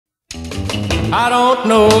I don't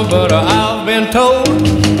know, but I've been told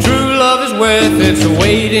true love is worth its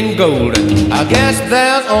weight in gold. I guess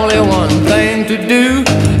there's only one thing to do,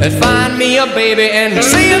 is find me a baby and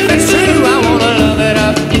see if it's true. I wanna love it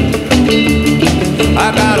up,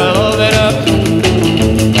 I gotta love it up,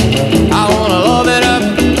 I wanna love it up.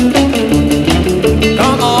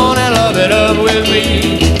 Come on and love it up with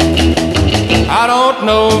me. I don't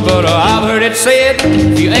know, but I've heard it said,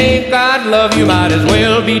 if you ain't got love, you might as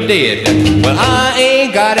well be dead. Well, I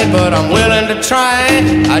ain't got it, but I'm willing to try.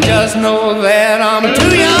 I just know that I'm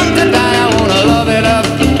too young to die. I wanna love it up,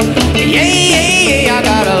 yeah, yeah, yeah, I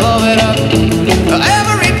gotta love it up.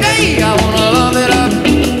 Every day I wanna love it up.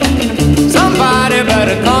 Somebody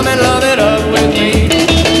better come and love it up with me.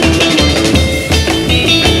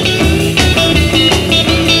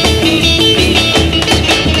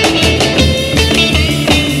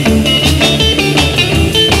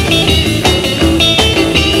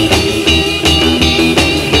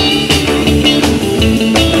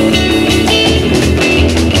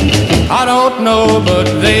 No, but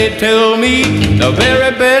they tell me the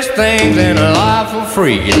very best things in life are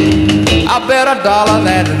free. I bet $1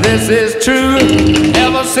 that this is true.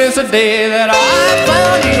 Ever since the day that I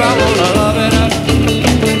found you, I wanna love it up,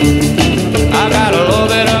 I gotta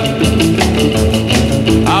love it up,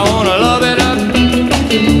 I wanna love it up.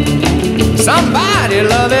 Somebody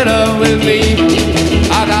love it up with me.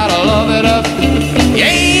 I gotta love it up,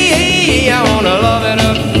 yeah, yeah, yeah, I wanna love it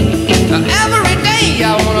up. Every day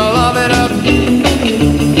I wanna love it up.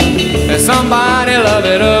 Somebody love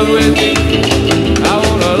it up with me. I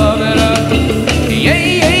wanna love it up, yeah,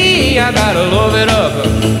 yeah, I gotta love it up.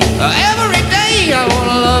 Every day I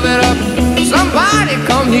wanna love it up. Somebody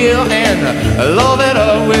come here and love it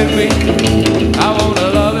up with me. I wanna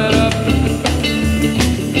love it up,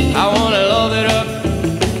 I wanna love it up,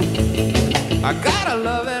 I gotta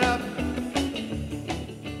love it up.